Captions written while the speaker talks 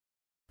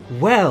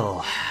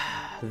Well,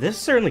 this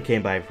certainly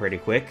came by pretty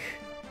quick.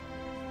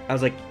 I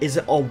was like, is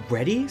it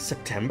already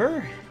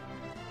September?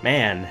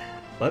 Man,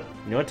 but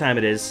you know what time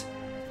it is?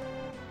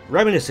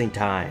 Reminiscing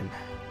time.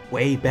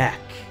 Way back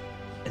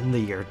in the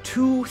year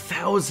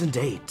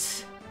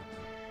 2008.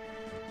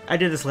 I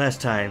did this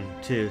last time,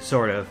 too,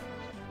 sort of.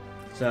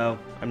 So,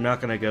 I'm not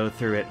gonna go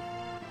through it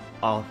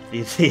all,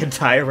 the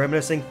entire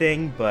reminiscing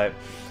thing, but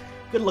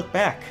good look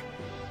back.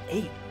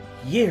 8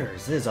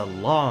 years is a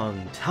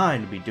long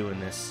time to be doing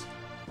this.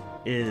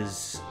 It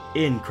is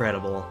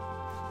incredible.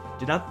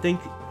 Did not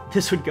think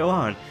this would go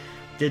on.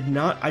 I did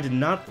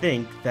not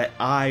think that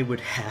I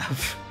would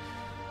have...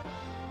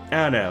 I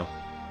don't know.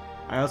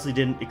 I honestly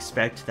didn't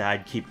expect that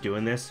I'd keep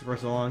doing this for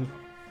so long.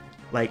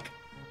 Like,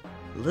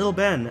 Lil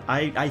Ben,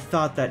 I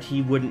thought that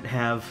he wouldn't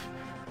have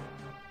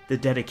the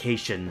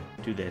dedication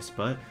to this,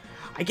 but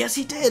I guess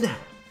he did.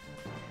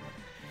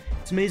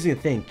 It's amazing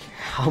to think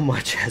how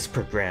much has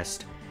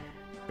progressed.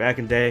 Back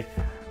in the day,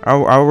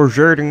 I was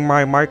reading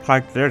my mic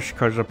like this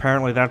because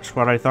apparently that's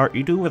what I thought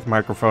you do with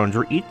microphones,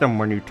 or eat them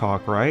when you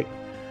talk, right?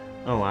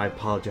 Oh, I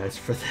apologize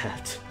for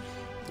that.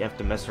 You have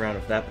to mess around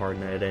with that part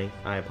in editing.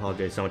 I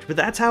apologize so much, but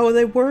that's how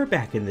they were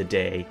back in the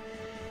day.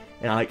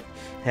 And I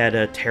had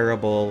a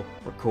terrible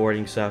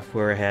recording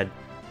software. I had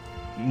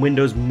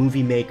Windows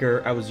Movie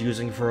Maker I was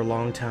using for a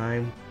long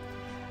time.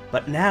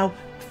 But now,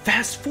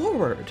 fast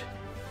forward.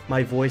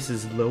 My voice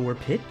is lower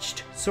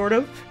pitched, sort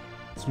of.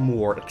 It's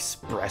more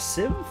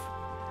expressive.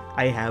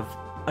 I have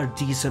a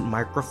decent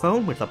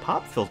microphone with a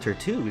pop filter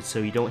too, so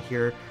you don't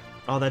hear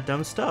all that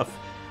dumb stuff.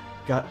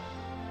 Got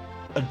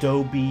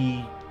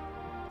Adobe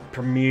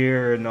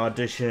Premiere and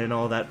Audition,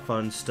 all that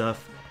fun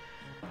stuff.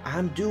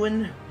 I'm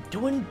doing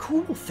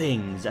cool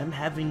things. I'm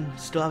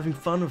still having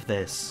fun with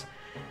this.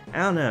 I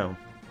don't know.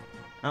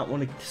 I don't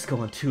want to just go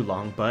on too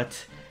long,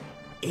 but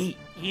 8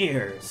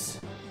 years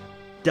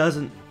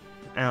doesn't.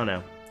 I don't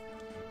know.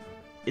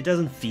 It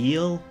doesn't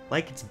feel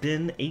like it's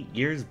been 8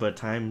 years, but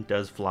time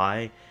does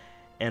fly,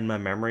 and my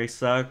memory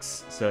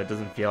sucks, so it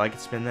doesn't feel like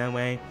it's been that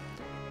way.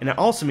 And it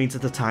also means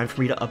it's the time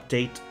for me to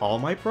update all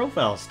my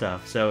profile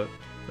stuff. So,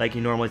 like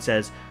he normally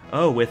says,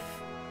 oh, with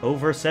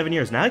over 7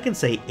 years. Now I can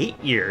say 8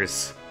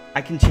 years.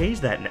 I can change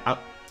that now. Oh,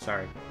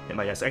 sorry, hit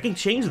my desk. I can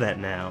change that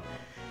now.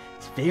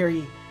 It's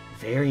very,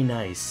 very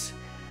nice.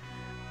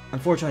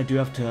 Unfortunately, I do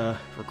have to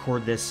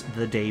record this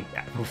the day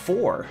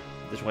before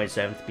the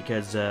 27th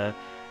because I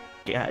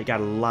got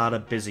a lot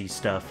of busy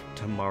stuff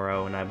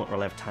tomorrow, and I won't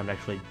really have time to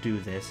actually do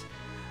this.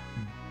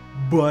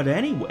 But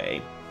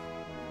anyway,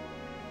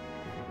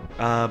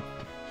 am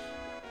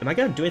I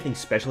gonna do anything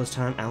special this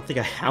time? I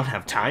don't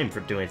have time for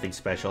doing anything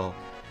special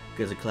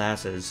because of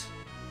classes.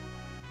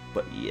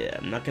 But yeah,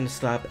 I'm not gonna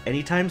stop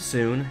anytime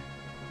soon,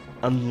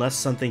 unless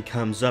something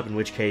comes up, in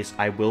which case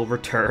I will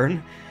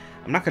return.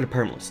 I'm not gonna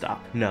permanently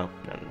stop. No.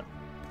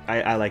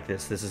 I like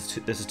this. This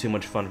is too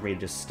much fun for me to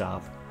just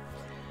stop.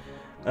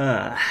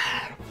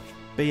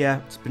 But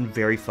yeah, it's been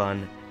very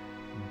fun.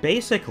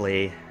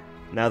 Basically,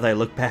 now that I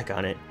look back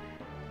on it,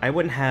 I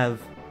wouldn't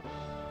have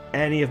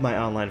any of my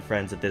online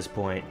friends at this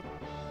point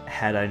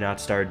had I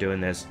not started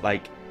doing this.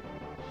 Like,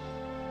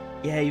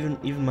 yeah,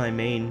 even my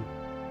main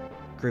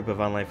group of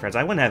online friends,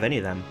 I wouldn't have any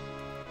of them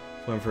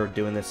when for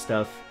doing this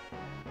stuff.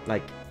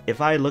 Like, if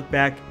I look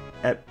back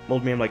at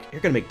old me, I'm like,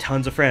 you're gonna make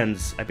tons of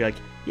friends. I'd be like,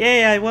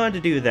 yeah, I wanted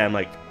to do that. I'm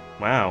like,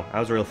 wow, I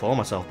was real full of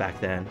myself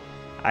back then.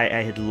 I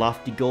had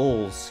lofty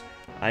goals.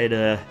 I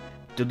had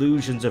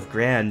delusions of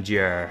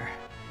grandeur.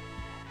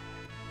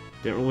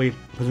 Wasn't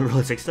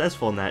really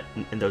successful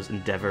in those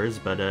endeavors,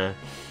 but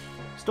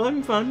still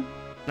having fun.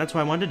 That's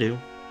what I wanted to do. You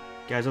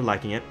guys are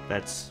liking it.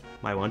 That's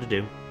what I wanted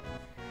to do.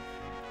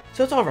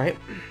 So it's alright.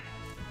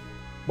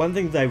 One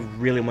thing that I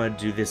really wanted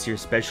to do this year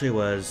especially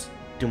was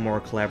do more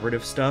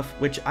collaborative stuff,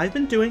 which I've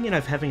been doing and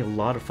I'm having a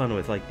lot of fun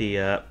with. Like the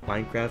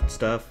Minecraft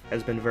stuff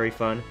has been very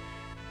fun.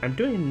 I'm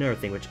doing another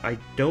thing, which I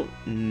don't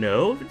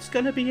know if it's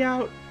gonna be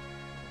out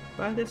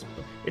by this.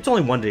 It's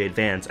only 1 day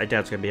advance. I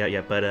doubt it's gonna be out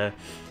yet, but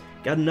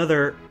got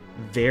another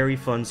very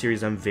fun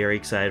series I'm very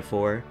excited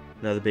for.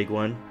 Another big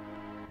one.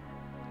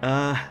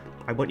 I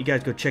want you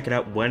guys to go check it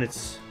out when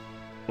it's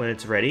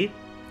ready.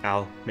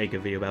 I'll make a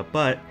video about,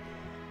 but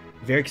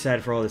very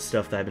excited for all this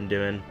stuff that I've been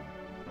doing.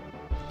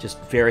 Just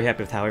very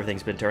happy with how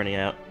everything's been turning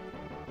out.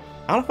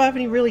 I don't know if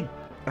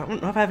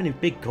I have any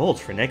big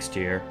goals for next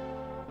year.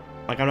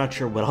 Like, I'm not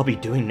sure what I'll be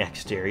doing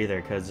next year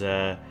either, because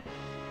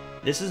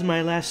this is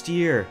my last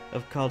year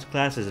of college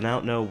classes, and I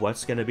don't know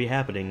what's going to be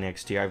happening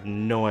next year. I have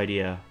no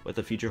idea what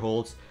the future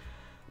holds.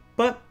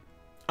 But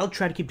I'll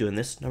try to keep doing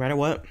this no matter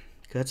what,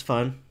 because that's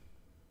fun.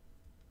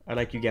 I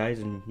like you guys,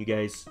 and you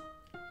guys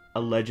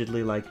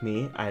allegedly like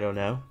me. I don't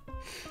know.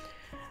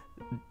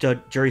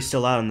 Jury's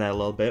still out on that a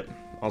little bit.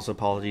 Also,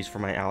 apologies for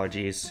my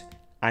allergies.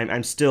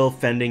 I'm still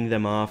fending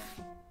them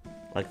off.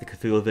 Like the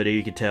Cthulhu video,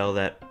 you could tell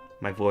that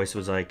my voice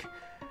was like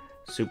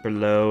super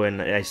low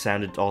and I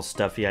sounded all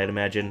stuffy, I'd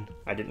imagine.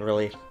 I didn't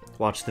really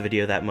watch the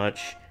video that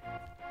much.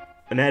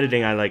 In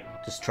editing, I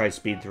like just try to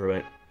speed through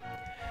it.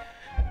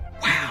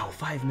 Wow,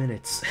 5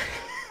 minutes.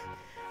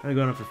 I'm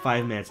going on for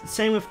 5 minutes.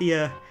 Same with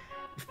the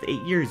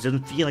 8 years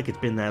doesn't feel like it's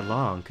been that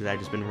long, because I've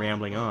just been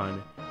rambling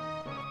on.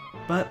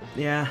 But,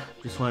 yeah,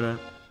 just want to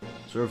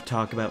sort of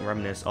talk about,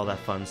 reminisce, all that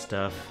fun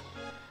stuff.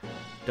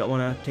 Don't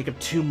want to take up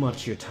too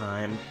much of your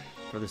time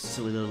for this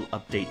silly little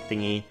update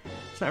thingy.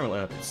 It's not really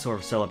a sort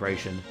of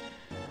celebration.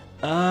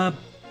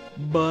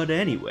 But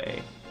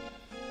anyway,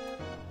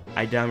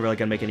 I don't really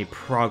gonna make any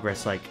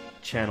progress, like,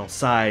 channel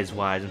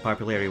size-wise and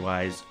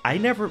popularity-wise. I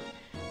never,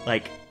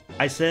 like,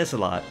 I say this a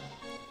lot.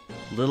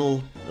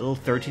 Little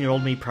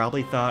 13-year-old me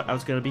probably thought I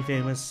was gonna be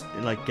famous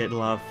and, like, get a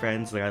lot of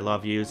friends, like, a lot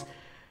of views.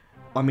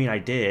 I mean, I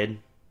did.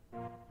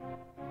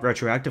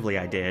 Retroactively,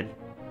 I did.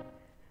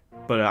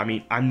 But, I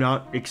mean, I'm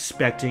not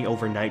expecting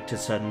overnight to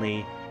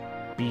suddenly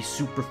be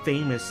super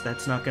famous.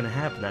 That's not gonna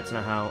happen. That's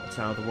not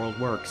how the world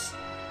works.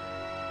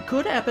 It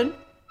could happen,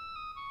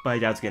 but I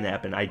doubt it's gonna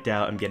happen. I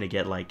doubt I'm gonna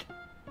get, like,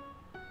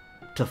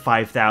 to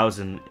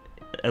 5,000,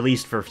 at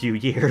least for a few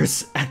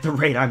years, at the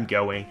rate I'm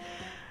going.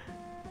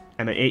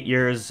 I'm at 8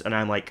 years, and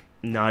I'm, like,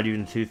 not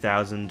even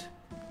 2,000.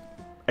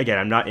 Again,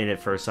 I'm not in it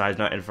for size,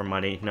 not in it for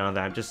money, none of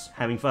that. I'm just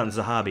having fun. It's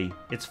a hobby.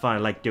 It's fun. I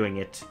like doing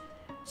it.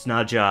 It's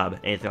not a job,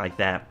 anything like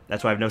that.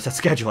 That's why I have no set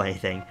schedule or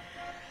anything.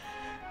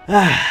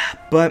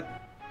 But,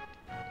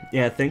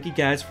 yeah, thank you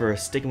guys for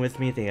sticking with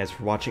me. Thank you guys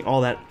for watching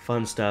all that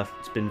fun stuff.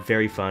 It's been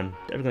very fun.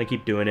 Definitely gonna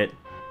keep doing it.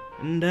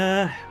 And,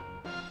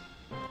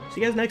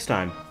 see you guys next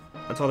time.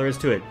 That's all there is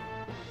to it.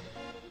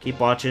 Keep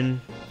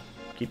watching.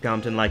 Keep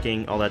commenting,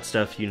 liking, all that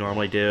stuff you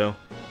normally do.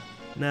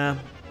 Nah.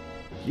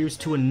 Here's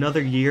to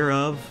another year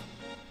of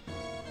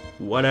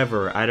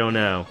whatever, I don't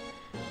know.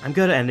 I'm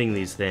good at ending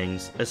these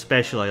things,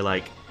 especially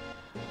like,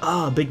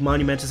 big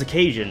monumentous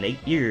occasion,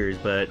 8 years,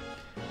 but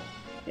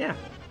yeah.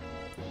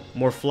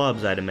 More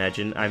flubs, I'd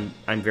imagine.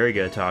 I'm very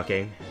good at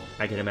talking.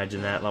 I can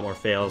imagine that, a lot more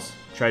fails.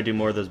 Try to do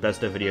more of those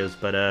best of videos,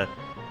 but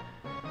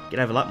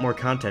gonna have a lot more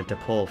content to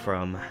pull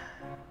from.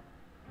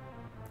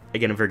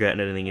 Again, I'm very good at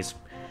editing these.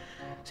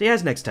 See you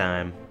guys next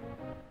time.